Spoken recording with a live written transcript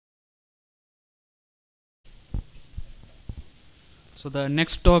So the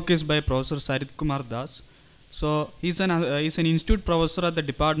next talk is by Professor Sarit Das. So he's an institute professor at the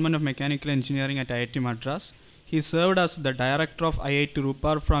Department of Mechanical Engineering at IIT Madras. He served as the director of IIT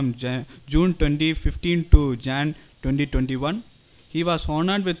Rupar from June 2015 to Jan 2021. He was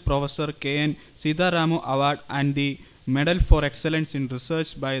honored with Professor K.N. Sitharamu Award and the Medal for Excellence in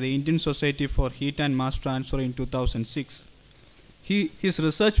Research by the Indian Society for Heat and Mass Transfer in 2006. His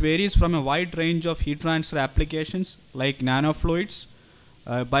research varies from a wide range of heat transfer applications like nanofluids,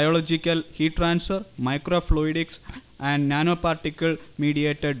 biological heat transfer, microfluidics, and nanoparticle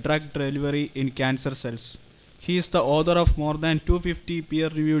mediated drug delivery in cancer cells. He is the author of more than 250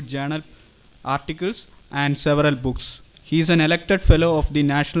 peer-reviewed journal articles and several books. He is an elected fellow of the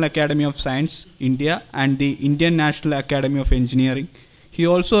National Academy of Science, India, and the Indian National Academy of Engineering. He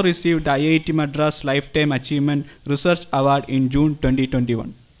also received the IIT Madras Lifetime Achievement Research Award in June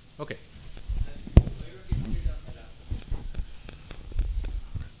 2021. Okay.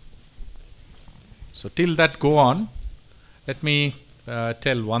 So till that go on, let me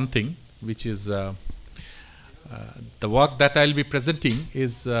tell one thing, which is the work that I'll be presenting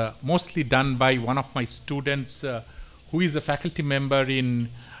is mostly done by one of my students who is a faculty member in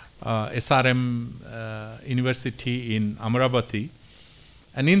SRM University in Amaravati.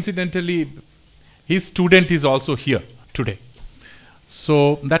 And incidentally, his student is also here today.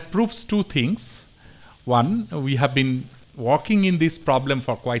 So that proves two things. One, we have been working in this problem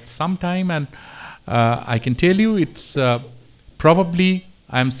for quite some time, and I can tell you it's probably,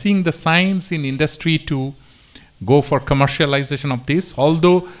 I'm seeing the signs in industry to go for commercialization of this,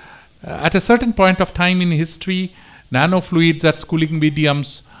 although at a certain point of time in history, nanofluids as cooling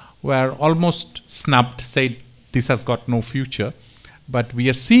mediums were almost snubbed, said this has got no future. But we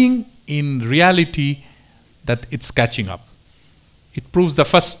are seeing in reality that it's catching up. It proves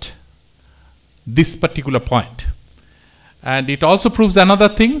this particular point. And it also proves another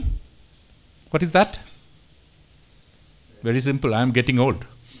thing. What is that? Very simple, I am getting old.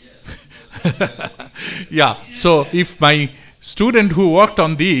 Yeah, so if my student who worked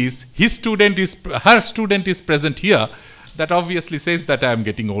on these, her student is present here, that obviously says that I am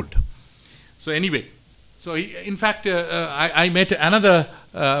getting old. So anyway, so in fact, I met another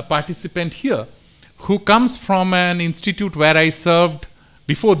participant here who comes from an institute where I served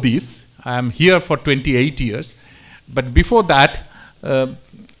before this. I am here for 28 years. But before that,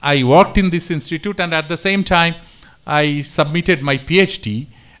 I worked in this institute, and at the same time, I submitted my PhD,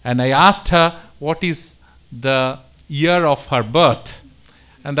 and I asked her what is the year of her birth.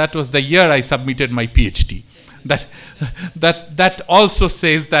 And that was the year I submitted my PhD. That also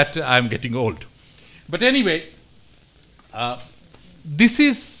says that I'm getting old. But anyway, this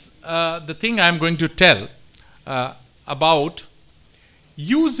is the thing I'm going to tell about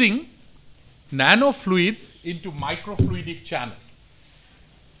using nanofluids into microfluidic channel.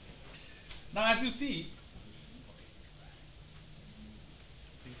 Now, as you see,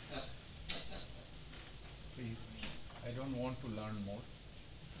 please, I don't want to learn more.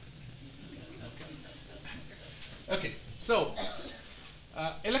 Okay, so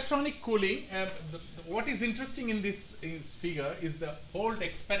electronic cooling, what is interesting in this figure is the whole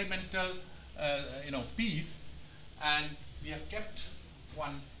experimental piece, and we have kept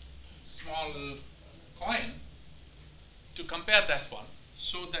one small coin to compare that one.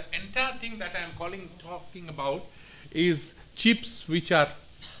 So the entire thing that I am talking about is chips which are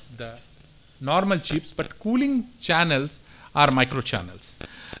the normal chips, but cooling channels are microchannels.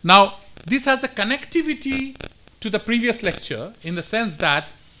 Now this has a connectivity to the previous lecture in the sense that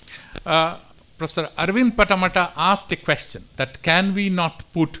Professor Arvind Pattamata asked a question that can we not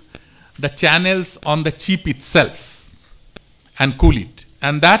put the channels on the chip itself and cool it?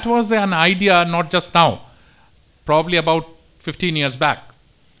 And that was an idea not just now, probably about 15 years back,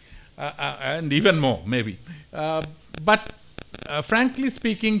 and even more maybe. But frankly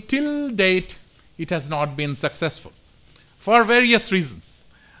speaking, till date, it has not been successful for various reasons.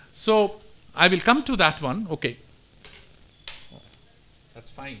 So I will come to that one. Okay. That's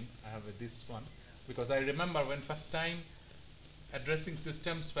fine. I have this one because I remember when first time addressing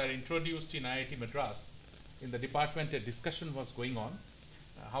systems were introduced in IIT Madras, in the department a discussion was going on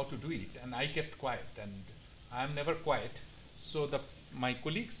how to do it, and I kept quiet, and I am never quiet. So my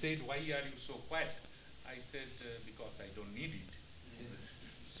colleague said, "Why are you so quiet?" I said, "Because I don't need it."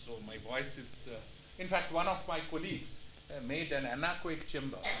 So my voice is. In fact, one of my colleagues made an anechoic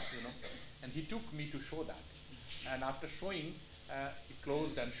chamber, and he took me to show that. And after showing, he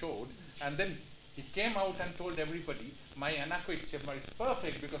closed and showed, and then he came out and told everybody, "My anechoic chamber is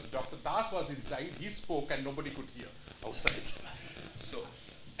perfect because Dr. Das was inside. He spoke and nobody could hear outside." So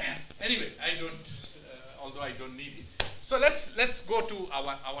anyway, I don't, although I don't need it. So let's go to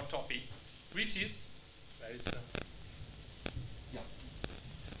our topic, which is, where is the, yeah.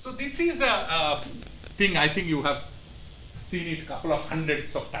 So this is a thing I think you have seen it a couple of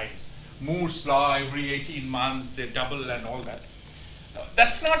hundreds of times. Moore's law, every 18 months they double and all that.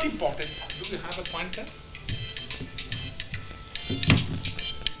 That's not important. Do you have a pointer?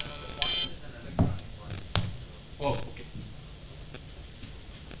 Oh, okay.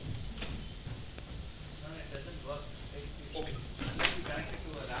 No, it doesn't work. Okay. It's like you connect it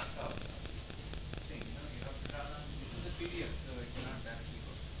to a laptop thing. You know, you have to turn on. This is a PDF, so it cannot actually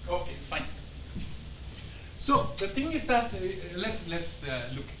work. Okay, fine. So the thing is that let's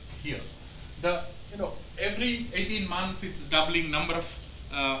look here. The every 18 months it's doubling number of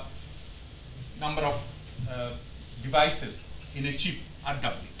devices in a chip are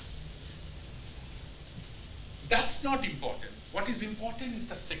doubling. That's not important. What is important is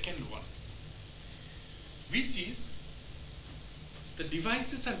the second one, which is the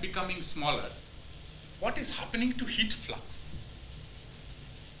devices are becoming smaller. What is happening to heat flux?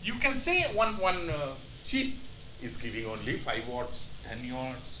 You can say one chip is giving only 5 watts, 10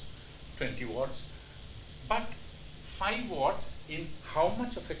 watts, 20 watts, but 5 watts in how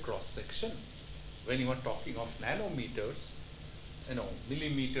much of a cross section? When you are talking of nanometers,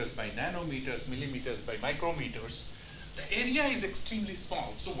 millimeters by nanometers, millimeters by micrometers, the area is extremely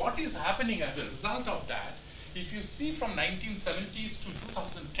small. So what is happening as a result of that, if you see from 1970s to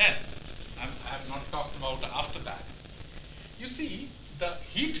 2010, I have not talked about after that, you see the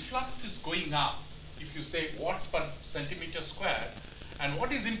heat flux is going up. If you say watts per centimeter square, and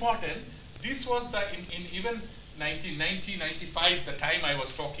what is important, this was in even 1990, 95, the time I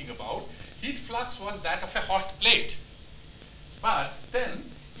was talking about, heat flux was that of a hot plate. But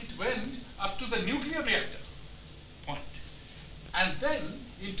then it went up to the nuclear reactor point. And then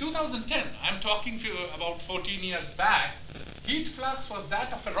in 2010, I'm talking to you about 14 years back, heat flux was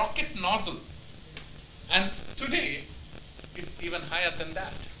that of a rocket nozzle. And today, it's even higher than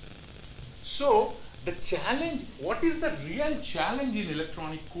that. So the challenge, what is the real challenge in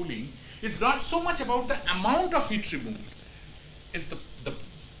electronic cooling is not so much about the amount of heat removed. It's the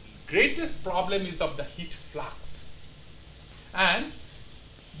greatest problem is of the heat flux. And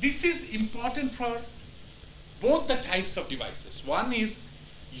this is important for both the types of devices. One is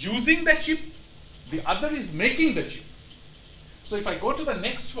using the chip, the other is making the chip. So if I go to the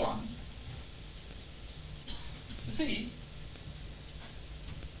next one, see,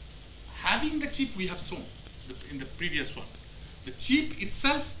 having the chip we have shown in the previous one. The chip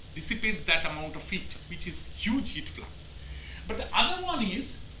itself dissipates that amount of heat, which is huge heat flux. But the other one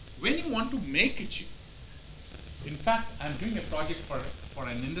is when you want to make a chip. In fact, I'm doing a project for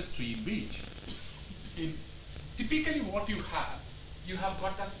an industry in which, typically what you have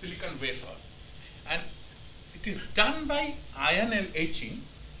got a silicon wafer, and it is done by ion and etching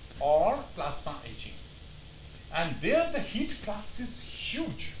or plasma etching. And there the heat flux is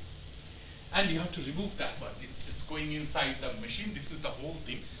huge. And you have to remove that one. It's going inside the machine. This is the whole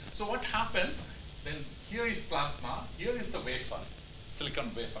thing. So what happens, then here is plasma, here is the wafer,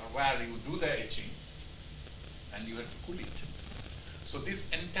 silicon wafer, where you do the etching, and you have to cool it. So this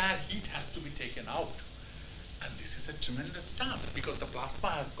entire heat has to be taken out. And this is a tremendous task because the plasma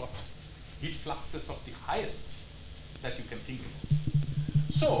has got heat fluxes of the highest that you can think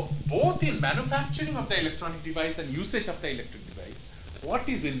of. So both in manufacturing of the electronic device and usage of the electric device, what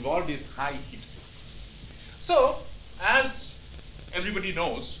is involved is high heat flux. So as everybody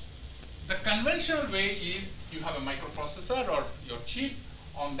knows, the conventional way is you have a microprocessor or your chip.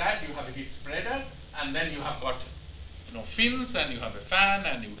 On that you have a heat spreader, and then you have got fins, and you have a fan,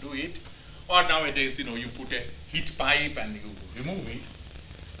 and you do it. Or nowadays, you put a heat pipe and you remove it.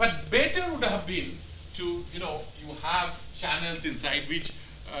 But better would have been to, you have channels inside which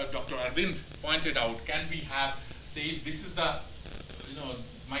Dr. Arvind pointed out. Can we have, say, if this is the,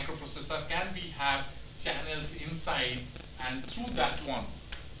 microprocessor, can we have channels inside, and through that one,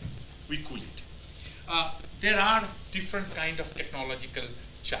 we cool it. There are different kind of technological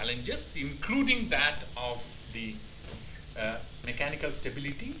challenges, including that of the mechanical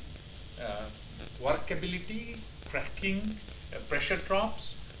stability, workability, cracking, pressure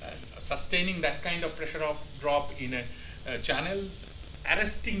drops, sustaining that kind of pressure drop in a channel,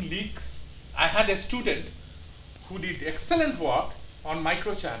 arresting leaks. I had a student who did excellent work on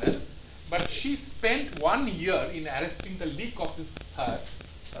microchannel, but she spent 1 year in arresting the leak of her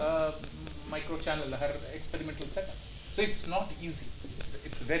microchannel, her experimental setup. So it's not easy.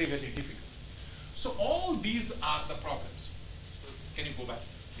 It's very, very difficult. So all these are the problems. Can you go back,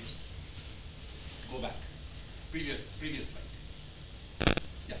 please? Go back. Previous slide.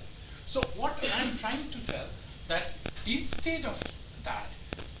 Yeah. So what I'm trying to tell that instead of that,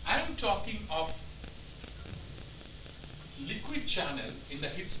 I am talking of liquid channel in the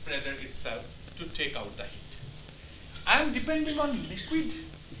heat spreader itself to take out the heat. I am depending on liquid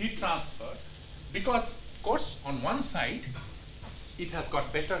heat transfer because, of course, on one side, it has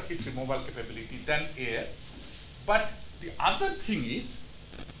got better heat removal capability than air. But the other thing is,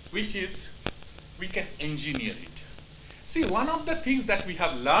 which is, we can engineer it. See, one of the things that we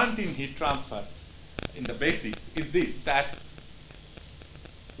have learned in heat transfer in the basics is this, that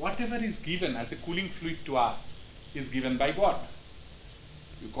whatever is given as a cooling fluid to us is given by God.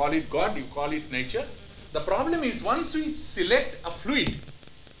 You call it God, you call it nature. The problem is once we select a fluid,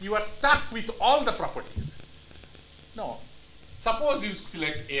 you are stuck with all the properties. No, suppose you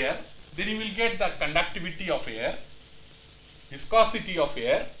select air, then you will get the conductivity of air, viscosity of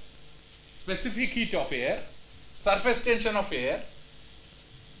air, specific heat of air, surface tension of air,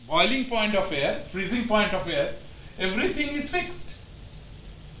 boiling point of air, freezing point of air. Everything is fixed.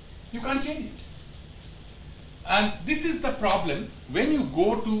 You can't change it. And this is the problem when you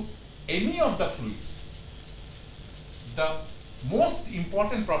go to any of the fluids. The most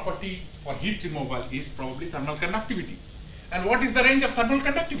important property for heat removal is probably thermal conductivity. And what is the range of thermal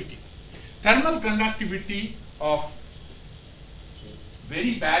conductivity? Thermal conductivity of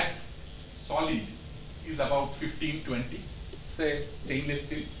very bad solid is about 15-20, say stainless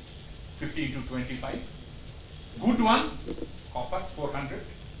steel, 15 to 25. Good ones, copper 400,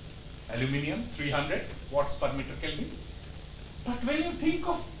 aluminium 300 watts per meter Kelvin. But when you think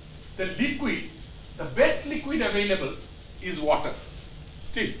of the liquid, the best liquid available is water,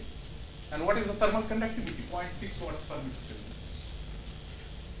 still. And what is the thermal conductivity? 0.6 watts per meter Kelvin.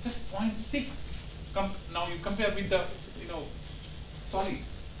 Just 0.6. Now you compare with the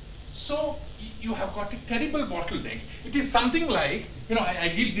solids. So you have got a terrible bottleneck. It is something like, I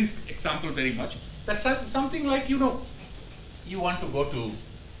give this example very much. That's something like, you want to go to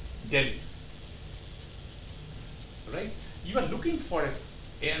Delhi, right? You are looking for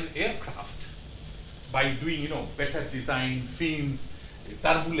an aircraft by doing, better design, fins,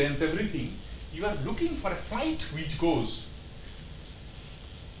 turbulence, everything. You are looking for a flight which goes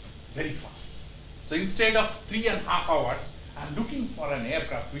very fast. So instead of 3.5 hours, I'm looking for an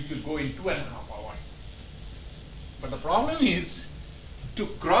aircraft which will go in 2.5 hours. But the problem is, to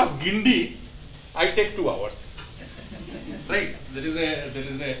cross Gindi, I take 2 hours. Right? There is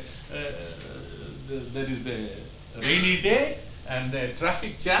a rainy day and a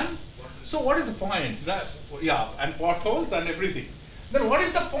traffic jam. So what is the point? And potholes and everything. Then what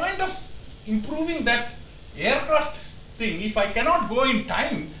is the point of improving that aircraft thing if I cannot go in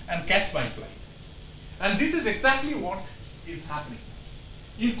time and catch my flight? And this is exactly what is happening.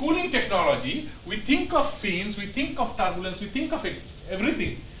 In cooling technology, we think of fins, we think of turbulence, we think of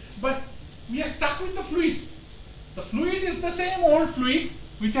everything, but we are stuck with the fluid. The fluid is the same old fluid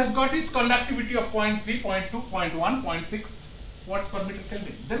which has got its conductivity of 0.3, 0.2, 0.1, 0.6 watts per meter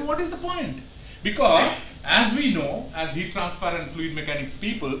Kelvin. Then what is the point? Because as we know, as heat transfer and fluid mechanics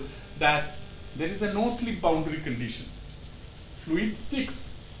people, that there is a no-slip boundary condition. Fluid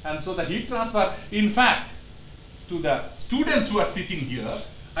sticks. And so the heat transfer, in fact, to the students who are sitting here,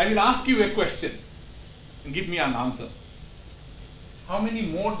 I will ask you a question and give me an answer. How many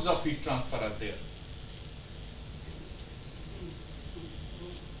modes of heat transfer are there?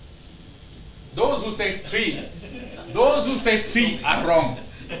 Those who say 3 are wrong.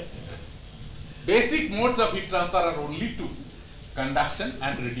 Basic modes of heat transfer are only 2, conduction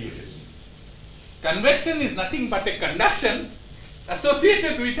and radiation. Convection is nothing but a conduction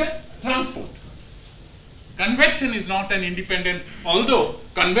associated with a transport. Convection is not an independent, although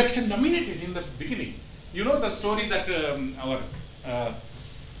convection dominated in the beginning. You know the story that our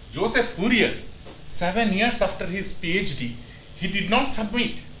Joseph Fourier, 7 years after his PhD, he did not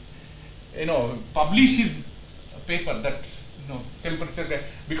submit, publish his paper that, temperature,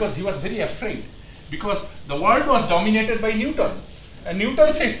 because he was very afraid, because the world was dominated by Newton. And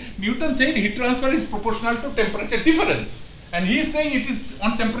Newton said heat transfer is proportional to temperature difference. And he is saying it is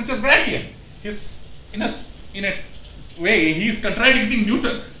on temperature gradient. He's in a way, he is contradicting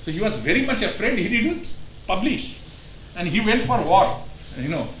Newton. So he was very much afraid. He didn't publish. And he went for war,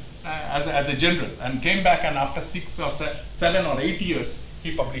 as a general, and came back, and after 6 or 7 or 8 years,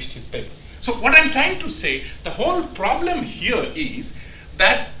 he published his paper. So what I'm trying to say, the whole problem here is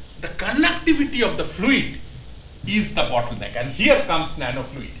that the conductivity of the fluid is the bottleneck. And here comes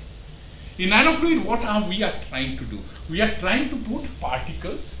nanofluid. In nanofluid, what are we trying to do? We are trying to put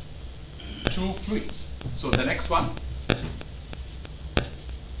particles to fluids. So the next one.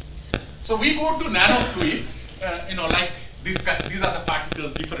 So we go to nanofluids, like these are the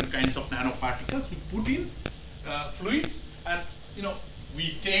particles, different kinds of nanoparticles we put in fluids, and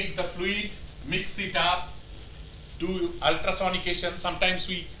we take the fluid, mix it up, do ultrasonication. Sometimes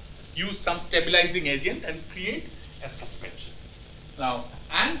we use some stabilizing agent and create a suspension. Now,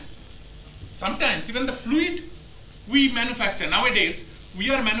 and sometimes even the fluid we manufacture. Nowadays, we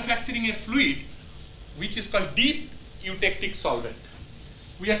are manufacturing a fluid which is called deep eutectic solvent.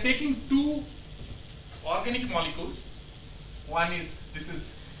 We are taking two organic molecules. One is, this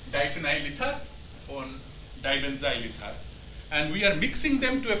is diphenyl ether or dibenzyl ether, and we are mixing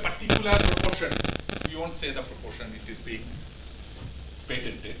them to a particular proportion. We won't say the proportion, it is being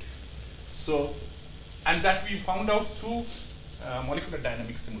patented. So, and that we found out through molecular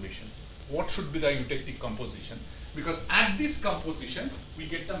dynamic simulation. What should be the eutectic composition? Because at this composition, we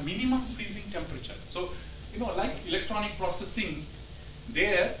get the minimum freezing temperature. So, like electronic processing,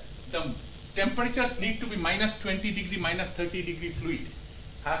 there the temperatures need to be minus 20 degree, minus 30 degree fluid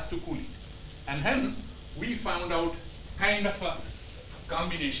has to cool it. And hence, we found out kind of a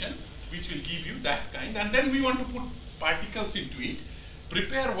combination which will give you that kind. And then we want to put particles into it,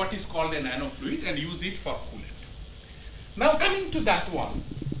 prepare what is called a nanofluid and use it for coolant. Now coming to that one,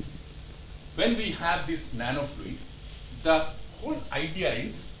 when we have this nanofluid, the whole idea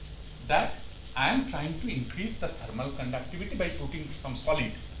is that I am trying to increase the thermal conductivity by putting some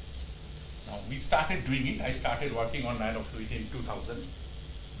solid. Now we started doing it. I started working on nanofluid in 2000.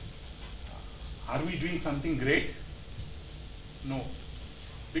 Are we doing something great? No.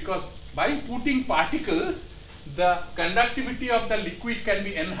 Because by putting particles, the conductivity of the liquid can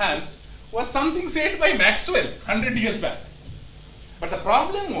be enhanced was something said by Maxwell 100 years back. But the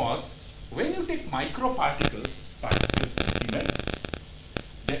problem was, when you take microparticles, particles emit,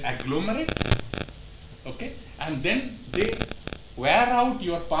 they agglomerate, okay, and then they wear out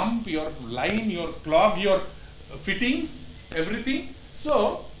your pump, your line, your clog, your fittings, everything.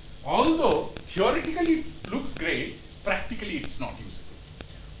 So, although theoretically it looks great, practically it's not usable.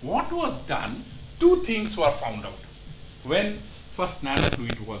 What was done? Two things were found out when first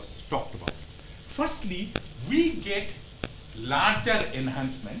nanofluid was talked about. Firstly, we get larger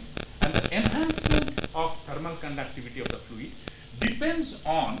enhancement, and the enhancement of thermal conductivity of the fluid depends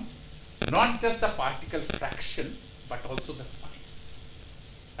on not just the particle fraction, but also the size.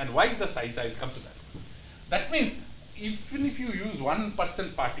 And why the size? I will come to that. That means, even if you use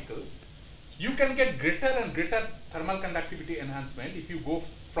 1% particle, you can get greater and greater thermal conductivity enhancement if you go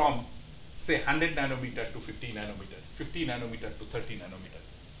from, say, 100 nanometer to 50 nanometer, 50 nanometer to 30 nanometer.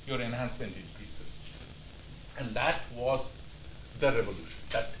 Your enhancement increases. And that was the revolution.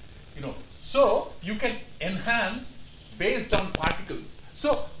 That, so you can enhance based on particles.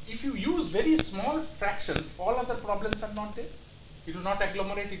 So if you use very small fraction, all other problems are not there. It will not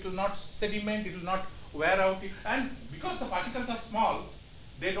agglomerate, it will not sediment, it will not wear out. And because the particles are small,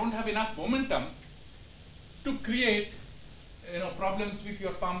 they don't have enough momentum to create problems with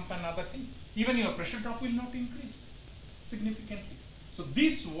your pump and other things. Even your pressure drop will not increase significantly. So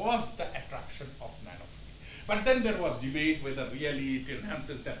this was the attraction of nanofluid. But then there was debate whether really it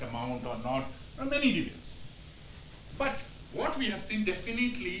enhances that amount or not. There are many debates. But what we have seen,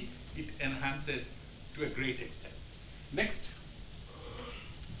 definitely it enhances to a great extent. Next.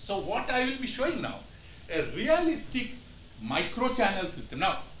 So what I will be showing now, a realistic microchannel system.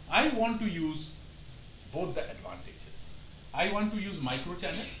 Now, I want to use both the advantages. I want to use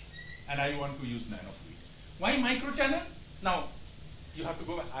microchannel and I want to use nanofluid. Why microchannel? Now, you have to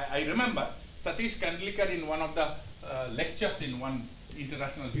go back. I remember Satish Kandlikar in one of the lectures in one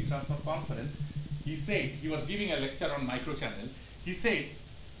international heat transfer conference, he said, he was giving a lecture on microchannel. He said,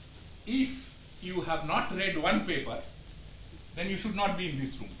 if you have not read one paper, then you should not be in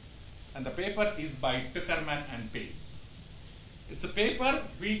this room. And the paper is by Tuckerman and Pace. It's a paper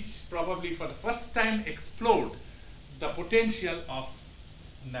which probably for the first time explored the potential of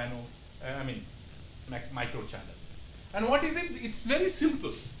microchannels. And what is it? It's very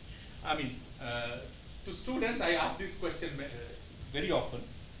simple. To students, I ask this question very often.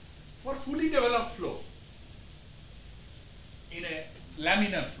 For fully developed flow, in a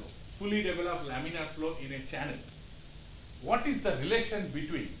laminar flow, fully developed laminar flow in a channel, what is the relation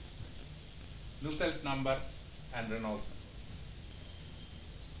between Nusselt number and Reynolds number?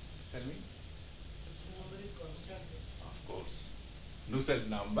 Tell me. Of course. Nusselt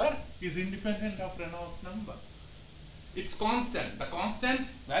number is independent of Reynolds number. It's constant. The constant,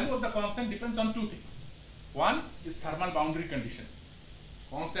 value of the constant depends on two things. One is thermal boundary condition.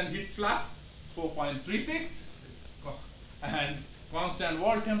 Constant heat flux, 4.36, and constant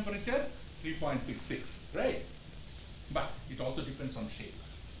wall temperature, 3.66, right? But it also depends on shape.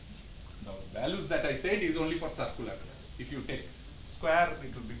 The values that I said is only for circular. If you take square,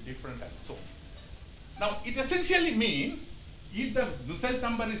 it will be different and so on. Now, it essentially means if the Nusselt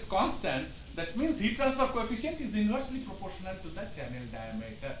number is constant, that means heat transfer coefficient is inversely proportional to the channel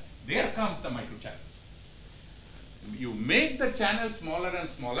diameter. There comes the microchannel. You make the channel smaller and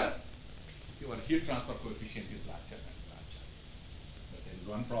smaller, your heat transfer coefficient is larger and larger. But there is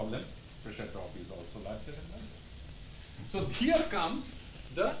one problem, pressure drop is also larger and larger. So here comes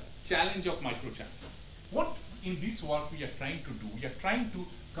the challenge of microchannel. What in this work we are trying to do? We are trying to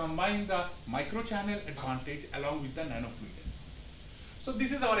combine the microchannel advantage along with the nanofluid. So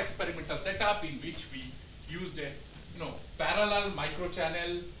this is our experimental setup in which we used a parallel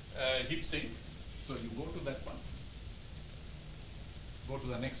microchannel heat sink. So you go to that one. Go to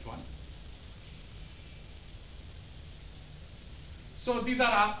the next one. So these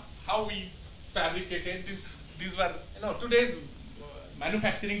are how we fabricated. These were, today's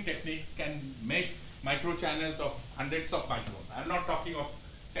manufacturing techniques can make microchannels of hundreds of microns. I'm not talking of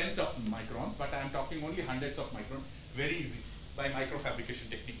tens of microns, but I'm talking only hundreds of microns. Very easy. By microfabrication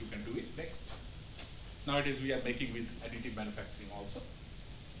technique, you can do it. Next. Nowadays, we are making with additive manufacturing also.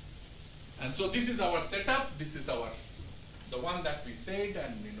 And so this is our setup. This is the one that we said,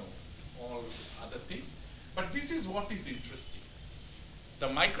 and all other things. But this is what is interesting. The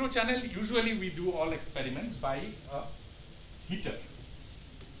microchannel, usually we do all experiments by a heater.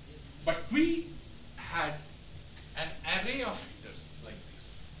 But we had an array of heaters like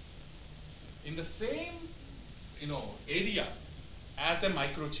this. In the same area as a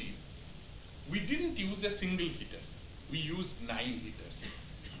microchip, we didn't use a single heater. We used 9 heaters.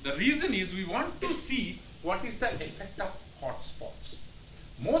 The reason is we want to see what is the effect of hot spots.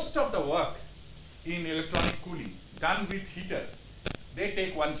 Most of the work in electronic cooling done with heaters, they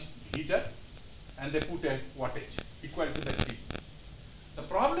take one heater and they put a wattage equal to the chip. The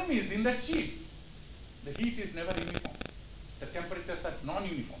problem is in the chip, the heat is never uniform. The temperatures are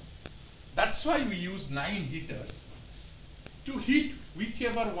non-uniform. That's why we use 9 heaters to heat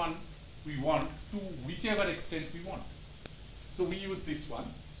whichever one we want to whichever extent we want. So we use this one,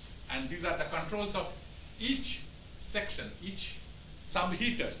 and these are the controls of each section, each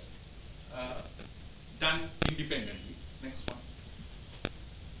sub-heaters done independently. Next one.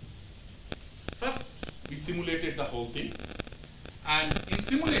 First, we simulated the whole thing. And in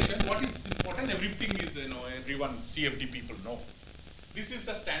simulation, what is important, everything is, everyone CFD people know. This is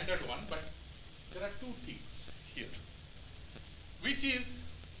the standard one, but there are 2 things here, which is,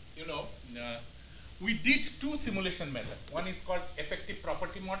 we did 2 simulation methods. One is called effective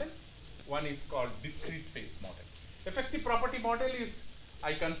property model. One is called discrete phase model. Effective property model is,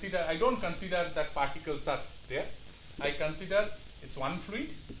 I don't consider that particles are there. I consider it's one fluid,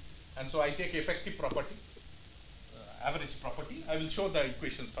 and so I take effective property, average property. I will show the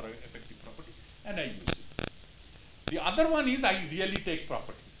equations for effective property, and I use it. The other one is I really take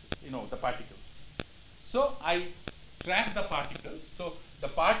properties, the particles. So I track the particles. So the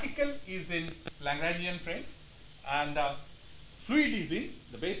particle is in Lagrangian frame, and the fluid is in,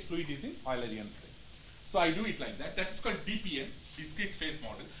 the base fluid is in Eulerian frame. So I do it like that. That is called DPM, discrete phase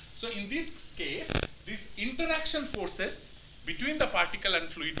model. So in this case, these interaction forces between the particle and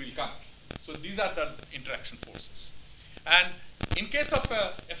fluid will come. So these are the interaction forces. And in case of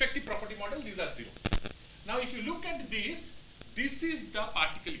effective property model, these are 0. Now if you look at this is the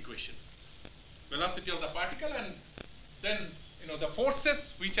particle equation. Velocity of the particle, and then the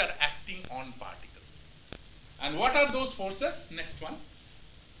forces which are acting on particle. And what are those forces? Next one.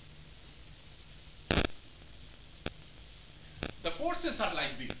 The forces are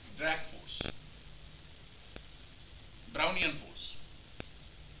like this: drag force, Brownian force,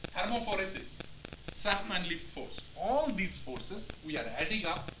 thermophoresis, Sachs-Mann lift force. All these forces we are adding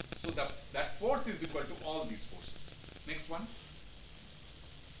up, so that force is equal to all these forces. Next one.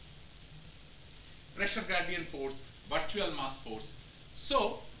 Pressure gradient force, virtual mass force.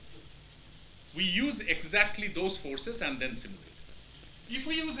 So we use exactly those forces and then simulate. If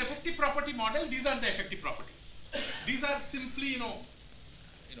we use effective property model, these are the effective properties. These are simply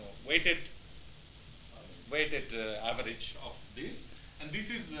weighted average of this, and this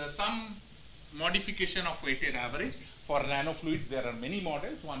is some modification of weighted average. For nanofluids, there are many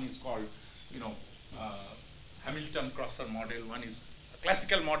models. One is called Hamilton-Crosser model. One is a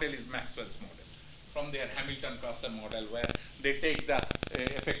classical model is Maxwell's model. From their Hamilton-Crosser model, where they take the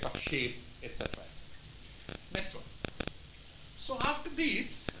effect of shape, etc. Next one. So after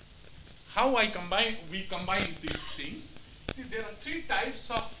this, how we combine these things. See, there are 3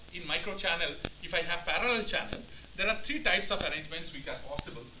 types of, in microchannel, if I have parallel channels, there are 3 types of arrangements which are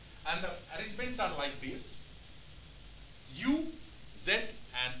possible. And the arrangements are like this: U, Z,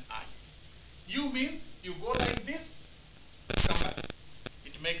 and I. U means you go like this, come back.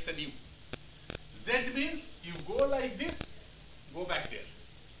 It makes an U. Z means you go like this, go back there.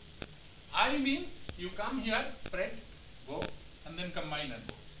 I means you come here, spread, go, and then combine and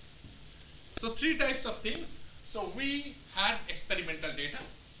go. So 3 types of things. So we had experimental data.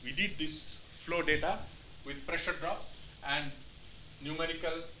 We did this flow data with pressure drops, and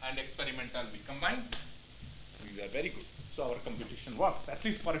numerical and experimental we combined. We were very good. So our computation works, at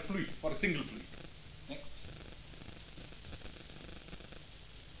least for a fluid, for a single fluid. Next.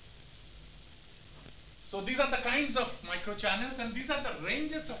 So these are the kinds of microchannels, and these are the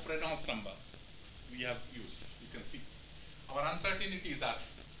ranges of Reynolds number we have used. You can see our uncertainties are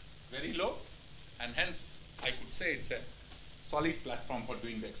very low, and hence I could say it's a solid platform for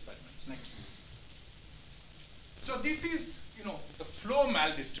doing the experiments. Next. So this is, the flow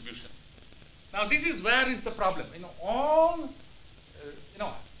maldistribution. Now this is where is the problem.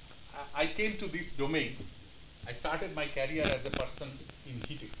 I came to this domain. I started my career as a person in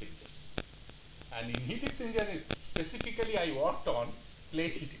heat exchangers. And in heat exchanger, specifically I worked on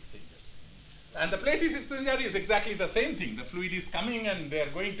plate heat exchangers. And the plate heat exchanger is exactly the same thing. The fluid is coming and they are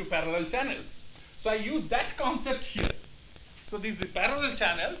going to parallel channels. So I use that concept here. So these parallel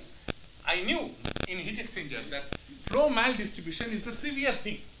channels, I knew in heat exchanger that flow maldistribution is a severe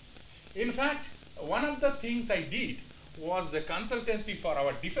thing. In fact, one of the things I did was a consultancy for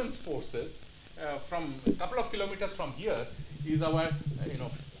our defense forces. From a couple of kilometers from here is our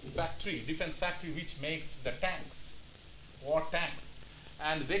factory, defense factory, which makes the tanks, war tanks.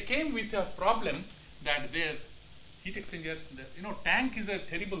 And they came with a problem that their heat exchanger, tank is a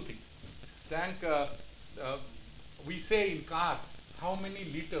terrible thing. Tank, we say in car, how many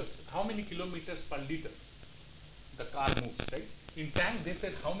liters, how many kilometers per liter the car moves, right? In tank, they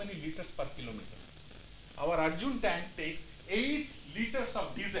said how many liters per kilometer. Our Arjun tank takes 8 liters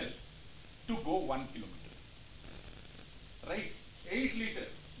of diesel to go 1 kilometer, right? 8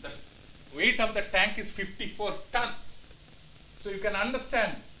 liters. The weight of the tank is 54 tons. So you can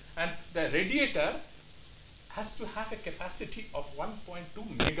understand, and the radiator has to have a capacity of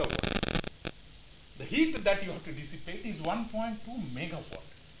 1.2 megawatt. The heat that you have to dissipate is 1.2 megawatt.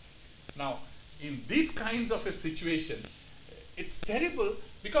 Now, in these kinds of a situation, it's terrible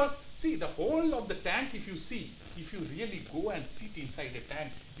because, see, the whole of the tank, if you really go and sit inside a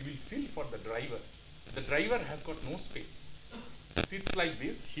tank, you will feel for the driver. The driver has got no space. Sits like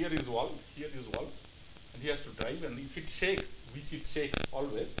this, here is wall, and he has to drive, and if it shakes, which it shakes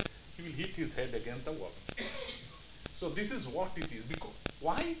always, he will hit his head against the wall. So this is what it is.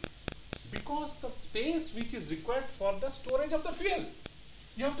 Why? Because the space which is required for the storage of the fuel.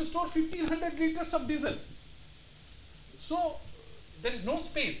 You have to store 1500 liters of diesel. So there is no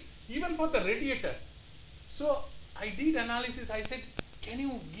space, even for the radiator. So I did analysis. I said, can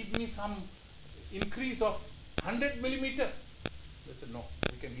you give me some increase of 100 millimeter? They said, no,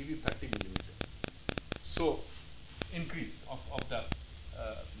 we can give you 30 millimeter. So increase of the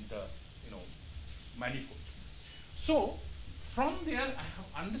manifold. So from there, I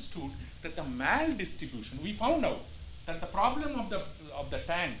have understood that the maldistribution, we found out that the problem of the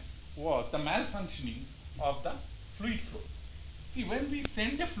tank was the malfunctioning of the fluid flow. See, when we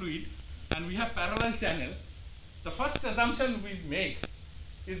send a fluid and we have parallel channel, the first assumption we make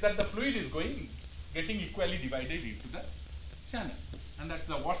is that the fluid is getting equally divided into the channel, and that's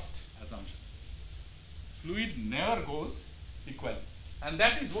the worst assumption. Fluid never goes equally, and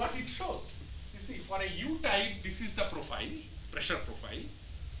that is what it shows. You see, for a U type, this is the profile, pressure profile.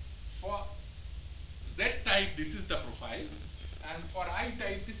 For Z type, this is the profile, and for I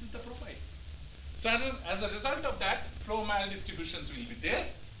type, this is the profile. So as a result of that, flow maldistributions will be there,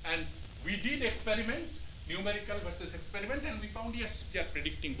 and we did experiments, numerical versus experiment, and we found, yes, we are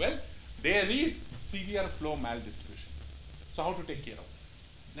predicting well. There is severe flow maldistribution. So how to take care of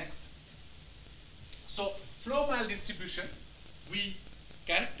it? Next. So flow maldistribution, we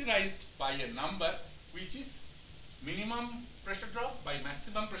characterized by a number which is minimum pressure drop by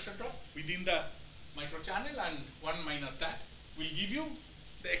maximum pressure drop within the microchannel, and 1 minus that will give you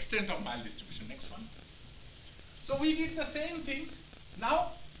the extent of maldistribution. Next one. So we did the same thing.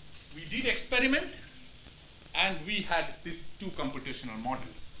 Now we did experiment, and we had these 2 computational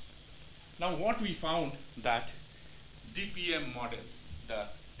models. Now what we found that DPM models, the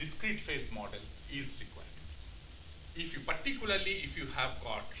discrete phase model, is required. Particularly if you have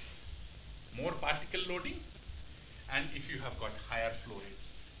got more particle loading and if you have got higher flow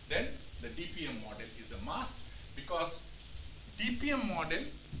rates, then the DPM model is a must, because DPM model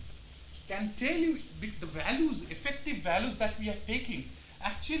can tell you the values, effective values that we are taking.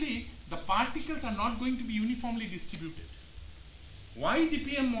 Actually, the particles are not going to be uniformly distributed. Why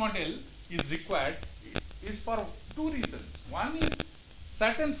DPM model is required is for 2 reasons. One is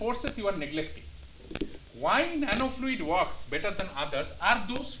certain forces you are neglecting. why nanofluid works better than others are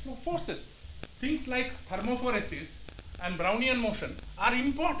those forces. Things like thermophoresis and Brownian motion are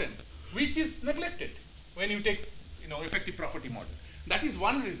important, which is neglected when you take effective property model. That is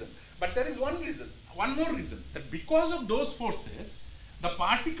one reason. But there is one more reason, that because of those forces, the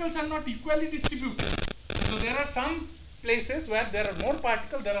particles are not equally distributed. So there are some places where there are more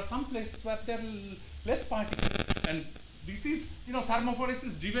particles, there are some places where there are less particles. And this is,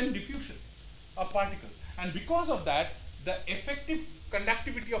 thermophoresis driven diffusion of particles. And because of that, the effective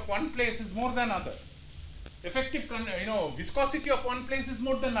conductivity of one place is more than other. Effective, viscosity of one place is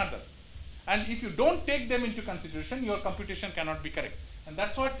more than other. And if you don't take them into consideration, your computation cannot be correct. And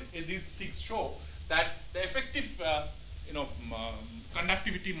that's what these things show, that the effective,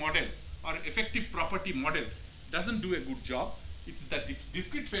 conductivity model or effective property model doesn't do a good job. It's the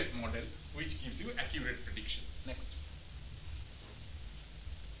discrete phase model which gives you accurate predictions. Next.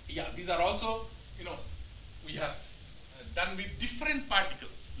 Yeah, these are also, we have done with different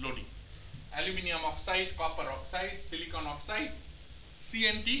particles loading. Aluminium oxide, copper oxide, silicon oxide,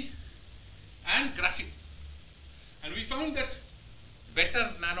 CNT, and graphene. And we found that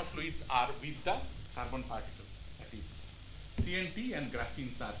better nanofluids are with the carbon particles, that is CNT and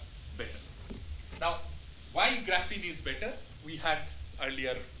graphenes are better. Now, why graphene is better? We had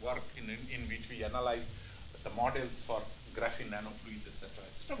earlier work in which we analyzed the models for graphene nanofluids, etc.,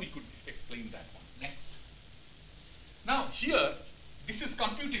 etc. We could explain that one. Next. Now here, this is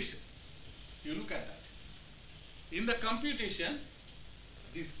computation. You look at that. In the computation,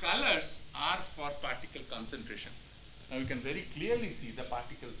 these colors are for particle concentration. Now you can very clearly see the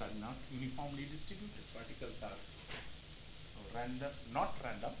particles are not uniformly distributed. Particles are random, not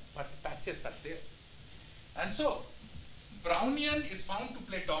random, but patches are there. And so Brownian is found to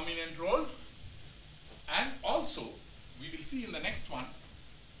play dominant role, and also we will see in the next one.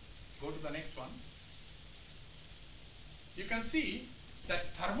 Go to the next one. You can see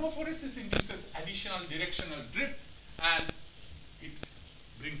that thermophoresis induces additional directional drift, and it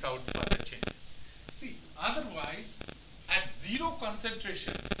brings out further changes. See, otherwise, at zero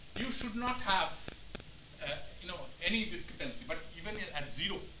concentration, you should not have any discrepancy, but even at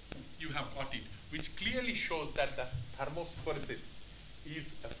zero, you have got it, which clearly shows that the thermophoresis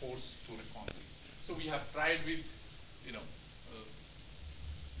is a force to reckon with. So we have tried with,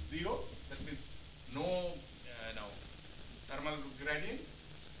 zero, that means no thermal gradient.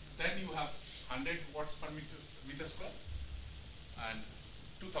 Then you have 100 watts per meter square, and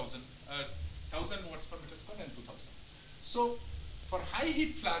 1000 watts per meter square, and 2000. So for high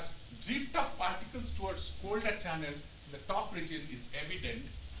heat flux, drift of particles towards colder channel in the top region is evident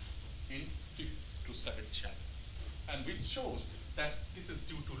in 5 to 7 channels, and which shows that this is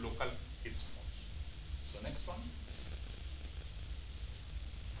due to local heat spots. So next one.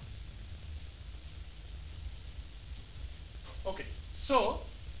 Okay, so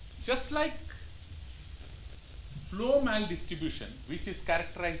just like flow maldistribution, which is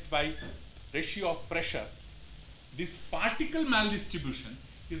characterized by ratio of pressure, this particle maldistribution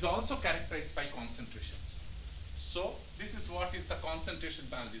is also characterized by concentrations. So this is what is the concentration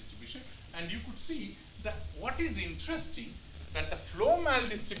maldistribution, and you could see that what is interesting, that the flow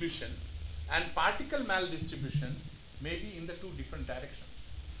maldistribution and particle maldistribution may be in the two different directions.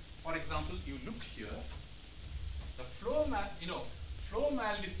 For example, you look here, the flow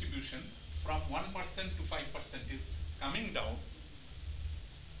maldistribution from 1% to 5% is coming down.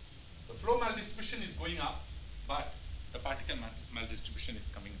 The flow maldistribution is going up, but the particle maldistribution is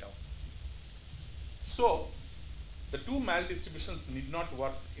coming down. So the two maldistributions need not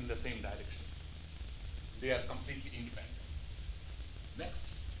work in the same direction. They are completely independent. Next.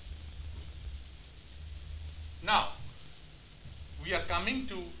 Now, we are coming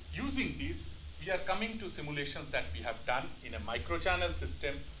to, using these, we are coming to simulations that we have done in a microchannel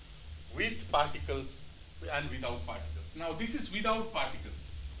system with particles and without particles. Now this is without particles,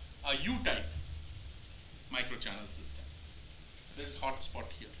 a U-type microchannel system. There's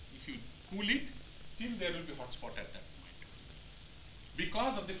hotspot here. If you cool it, still there will be hotspot at that point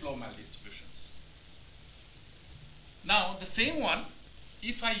because of the flow maldistributions. Now the same one,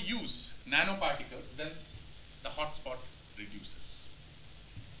 if I use nanoparticles, then the hotspot reduces.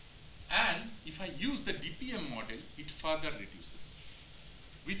 And if I use the DPM model, it further reduces.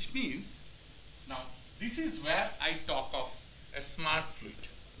 Which means, now this is where I talk of a smart fluid.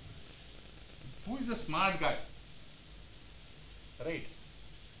 Who is a smart guy? Right?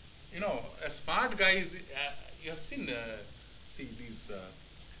 A smart guy is, you have seen these,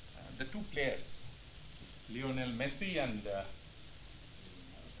 the two players, Lionel Messi and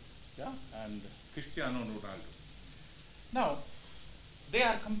Cristiano Ronaldo. Now, they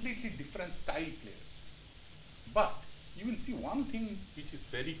are completely different style players. But you will see one thing which is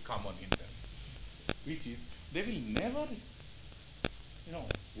very common in them, which is they will never,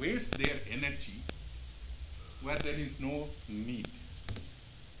 waste their energy where there is no need.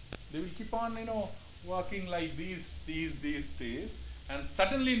 They will keep on, working like these, and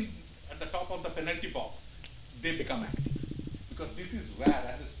suddenly at the top of the penalty box, they become active. Because this is where,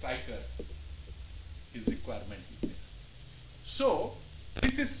 as a striker, his requirement is there. So,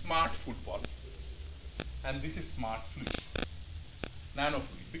 this is smart football, and this is smart fluid,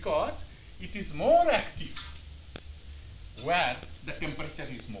 nano-fluid, because it is more active where the temperature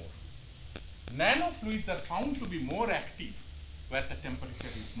is more. Nano-fluids are found to be more active where the temperature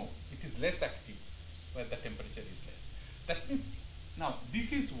is more. It is less active where the temperature is less. That means, now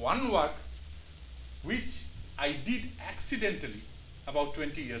this is one work which I did accidentally about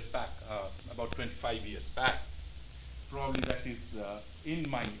 20 years back, about 25 years back. Probably that is in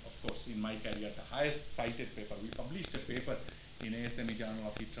my career, the highest cited paper. We published a paper in ASME Journal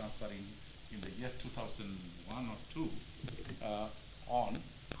of Heat Transfer in the year 2001 or 2 on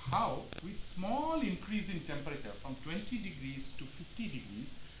how with small increase in temperature from 20 degrees to 50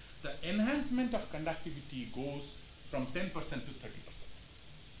 degrees, the enhancement of conductivity goes from 10% to 30%.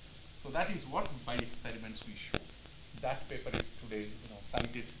 So that is what by experiments we show. That paper is today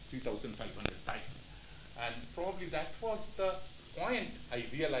cited 3,500 times. And probably that was the point I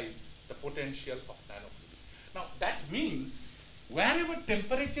realized the potential of nanofluid. Now that means wherever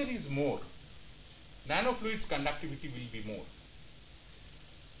temperature is more, nanofluids conductivity will be more.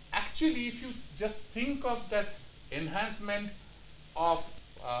 Actually, if you just think of that enhancement of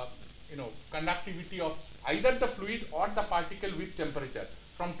conductivity of either the fluid or the particle with temperature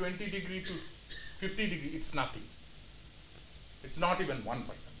from 20 degree to 50 degree, it's nothing. It's not even 1%.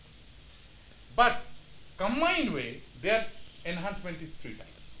 But combined way, their enhancement is 3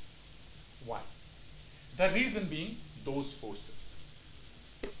 times. Why? The reason being those forces.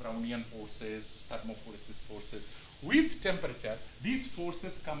 Brownian forces, thermophoresis forces. With temperature, these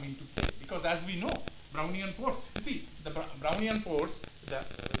forces come into play. Because as we know, Brownian force, you see, the Brownian force,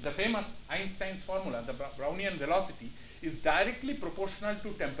 the famous Einstein's formula, the Brownian velocity, is directly proportional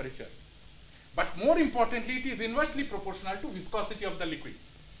to temperature. But more importantly, it is inversely proportional to viscosity of the liquid.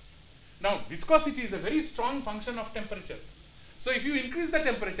 Now, viscosity is a very strong function of temperature. So if you increase the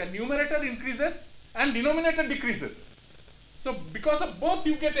temperature, numerator increases and denominator decreases. So because of both,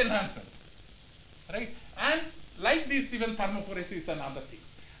 you get enhancement, right? And like this, even thermophoresis and other things.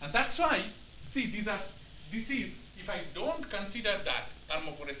 And that's why, see, this is, if I don't consider that,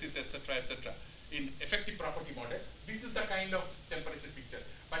 thermophoresis, etc., in effective property model, this is the kind of temperature picture.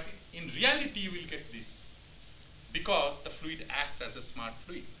 But in reality, you will get this, because the fluid acts as a smart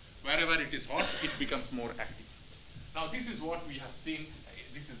fluid. Wherever it is hot, it becomes more active. Now, this is what we have seen.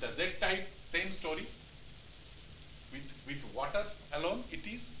 This is the Z type, same story. With water alone, it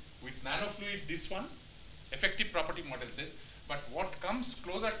is. With nanofluid, this one. Effective property model says. But what comes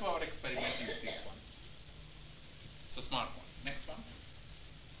closer to our experiment is this one. It's a smart one. Next one.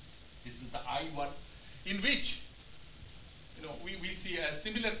 This is the I one, in which we see a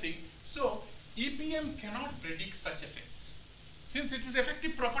similar thing. So EPM cannot predict such effects. Since it is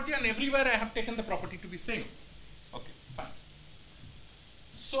effective property and everywhere I have taken the property to be same. Okay, fine.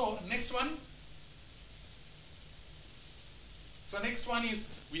 So next one. So next one is,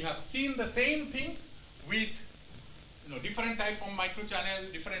 we have seen the same things with different type of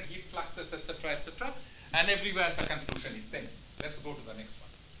microchannel, different heat fluxes, etc., and everywhere the conclusion is same. Let's go to the next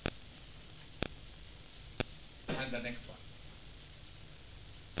one. And the next one.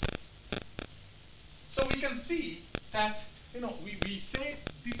 So we can see that we say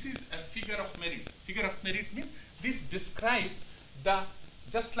this is a figure of merit. Figure of merit means this describes the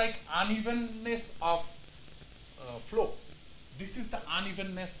just like unevenness of flow. This is the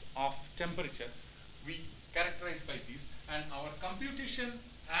unevenness of temperature. We characterize by this, and our computation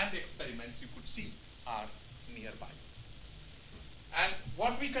and experiments you could see are nearby. And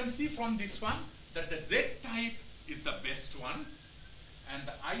what we can see from this one, that the Z type is the best one, and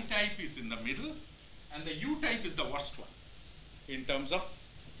the I type is in the middle, and the U type is the worst one in terms of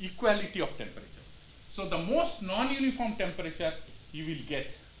equality of temperature. So the most non-uniform temperature you will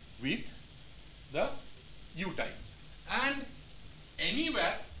get with the U type. And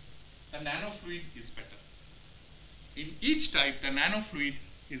anywhere the nanofluid is better. In each type, the nanofluid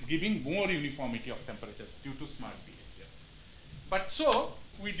is giving more uniformity of temperature due to smart behavior. But so,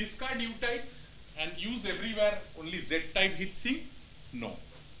 we discard U type and use everywhere only Z type heat sink? No.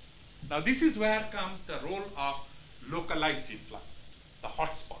 Now this is where comes the role of localized heat flux, the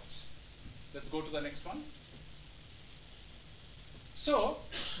hotspots. Let's go to the next one. So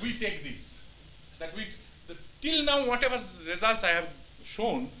we take this, that with till now, whatever results I have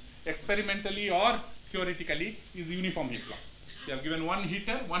shown experimentally or theoretically is uniform heat flux. We have given one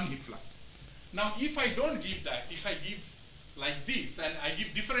heater, one heat flux. Now, if I don't give that, if I give like this, and I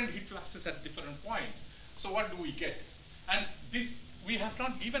give different heat fluxes at different points, so what do we get? And this, we have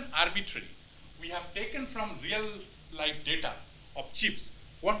not given arbitrary. We have taken from real life data of chips,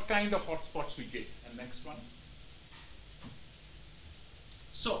 what kind of hotspots we get. And next one.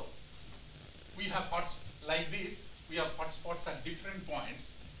 So, we have hotspots like this, we have hotspots at different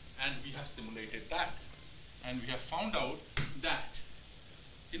points, and we have simulated that. And we have found out that,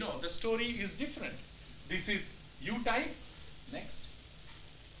 you know, the story is different. This is U type, next.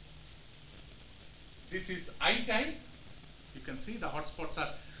 This is I type. You can see the hotspots are,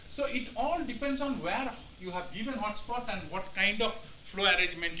 so it all depends on where you have given hotspot and what kind of flow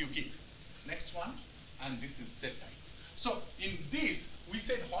arrangement you give. Next one, and this is Z type. So in this, we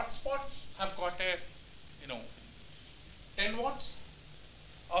said hotspots have got a, 10 watts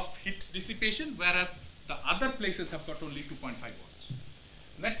of heat dissipation, whereas the other places have got only 2.5 watts.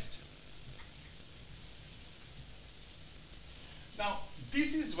 Next. Now,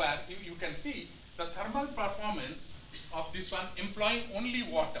 this is where you can see the thermal performance of this one employing only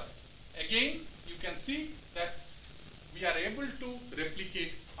water. Again, you can see that we are able to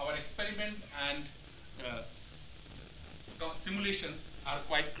replicate our experiment, and the simulations are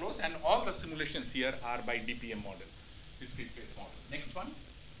quite close, and all the simulations here are by DPM model, discrete phase model. Next one.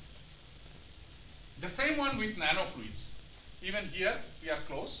 The same one with nano-fluids. Even here we are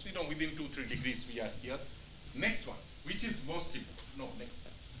close, within 2-3 degrees we are here. Next one, which is most important. No, next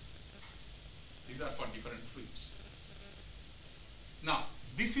one. These are for different fluids. Now,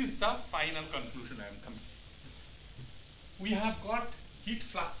 this is the final conclusion I am coming to. We have got heat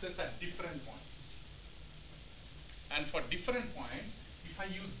fluxes at different points. And for different points, if I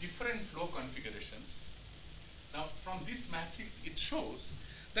use different flow configurations, now from this matrix it shows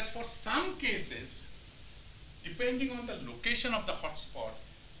that for some cases, depending on the location of the hotspot,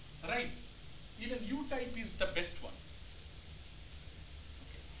 right, even U type is the best one.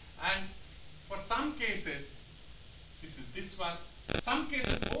 Okay. And for some cases, this is this one, some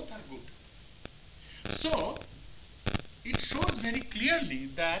cases both are good. So, it shows very clearly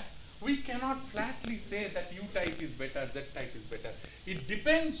that we cannot flatly say that U type is better, Z type is better. It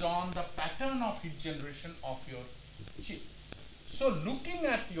depends on the pattern of heat generation of your chip. So looking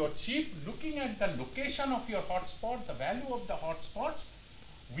at your chip, looking at the location of your hotspot, the value of the hotspots,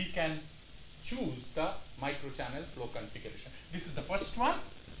 we can choose the microchannel flow configuration. This is the first one.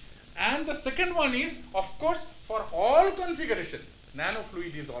 And the second one is, of course, for all configuration,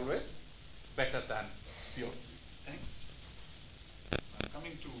 nano-fluid is always better than pure fluid. Next. I'm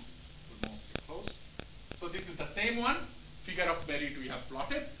coming to almost a close. So this is the same one, figure of merit we have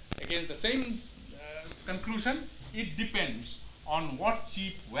plotted. Again, the same conclusion. It depends on what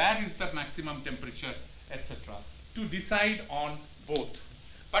chip, where is the maximum temperature, etc. to decide on both.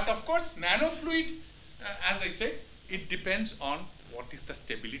 But of course, nano-fluid, as I said, it depends on what is the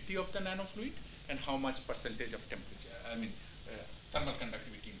stability of the nano-fluid and how much percentage of temperature, thermal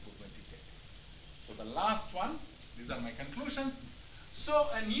conductivity improvement you get. So the last one, these are my conclusions. So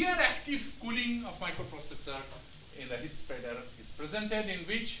a near active cooling of microprocessor in the heat spreader is presented, in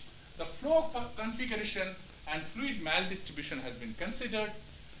which the flow configuration and fluid maldistribution has been considered,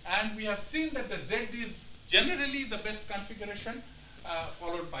 and we have seen that the Z is generally the best configuration,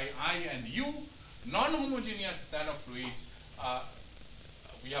 followed by I and U. Non-homogeneous nanofluids,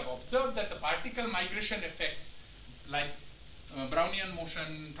 we have observed that the particle migration effects like Brownian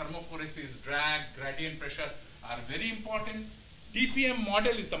motion, thermophoresis, drag, gradient pressure are very important. DPM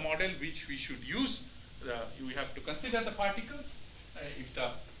model is the model which we should use. We have to consider the particles if the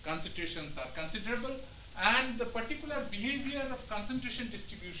concentrations are considerable, and the particular behavior of concentration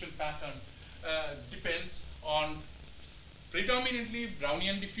distribution pattern depends on predominantly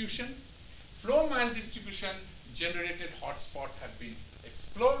Brownian diffusion. Flow maldistribution generated hotspot have been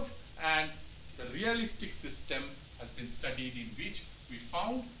explored, and the realistic system has been studied, in which we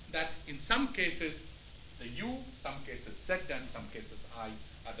found that in some cases the U, some cases Z, and some cases I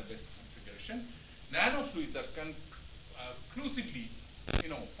are the best configuration. Nanofluids are conclusively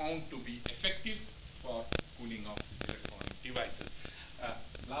found to be effective for cooling of electronic devices.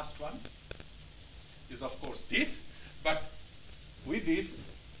 Last one is of course this, but with this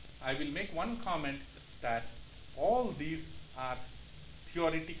I will make one comment that all these are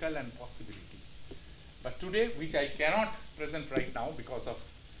theoretical and possibilities. But today, which I cannot present right now because of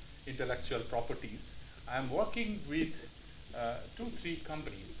intellectual properties, I am working with 2-3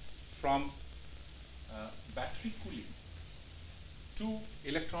 companies from battery cooling to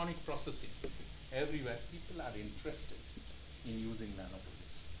electronic processing everywhere, people are interested in using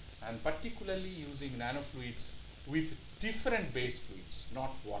nanofluids, and particularly using nanofluids with different base fluids,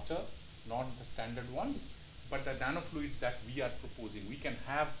 not water, not the standard ones, but the nanofluids that we are proposing. We can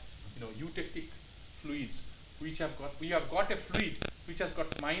have, eutectic fluids which have got, we have got a fluid which has got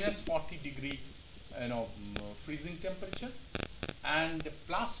 -40 degree, freezing temperature and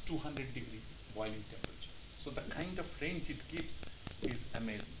 +200 degree boiling temperature. So the kind of range it gives is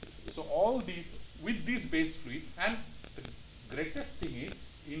amazing. So all these, with this base fluid, and the greatest thing is,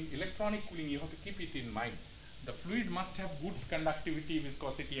 in electronic cooling you have to keep it in mind. The fluid must have good conductivity,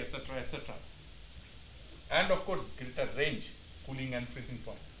 viscosity, etc., etc. And of course greater range, cooling and freezing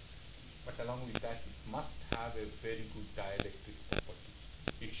point. But along with that, it must have a very good dielectric property.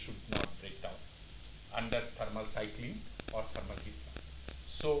 It should not break down under thermal cycling or thermal heat loss.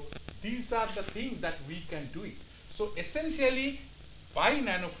 So these are the things that we can do it. So essentially, by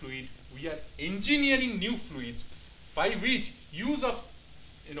nanofluid, we are engineering new fluids by which use of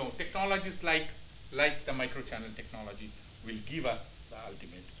technologies like the microchannel technology will give us the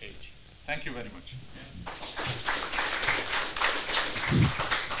ultimate edge. Thank you very much.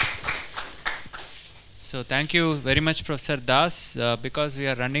 So thank you very much, Professor Das. Because we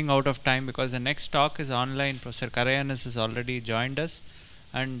are running out of time, because the next talk is online, Professor Karayanis has already joined us,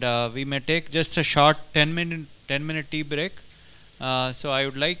 and we may take just a short 10-minute tea break. So I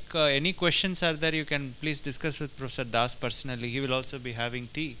would like, any questions are there, you can please discuss with Professor Das personally. He will also be having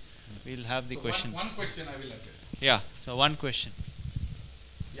tea. We'll have the questions. One question I will address. Yeah, so one question.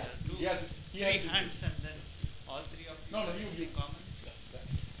 Yeah, he has Three hands and then all three of you. No, you comment.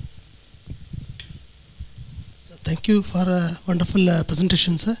 So thank you for a wonderful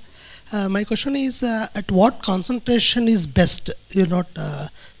presentation, sir. My question is, at what concentration is best?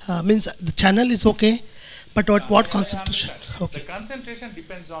 Means the channel is okay, but at what concentration? Okay. The concentration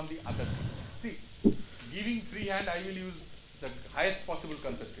depends on the other thing. See, giving freehand, I will use the highest possible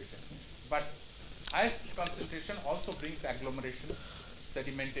concentration. But highest concentration also brings agglomeration,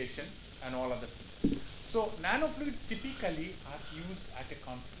 sedimentation, and all other things. So nanofluids typically are used at a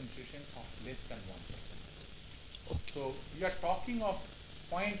concentration of less than 1%. So we are talking of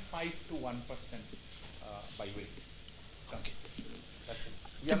 0.5 to 1% by weight concentration. That's it.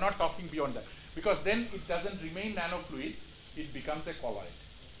 We are not talking beyond that, because then it doesn't remain nanofluid, it becomes a colloid.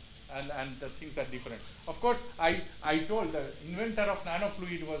 And the things are different. Of course, I told the inventor of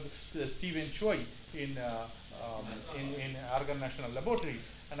nanofluid was Stephen Choi in Argonne National Laboratory,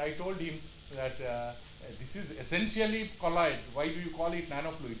 and I told him that this is essentially colloid. Why do you call it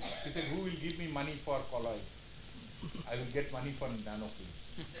nanofluid? He said, who will give me money for colloid? I will get money for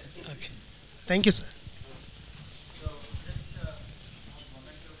nanofluids. Okay. Thank you, sir.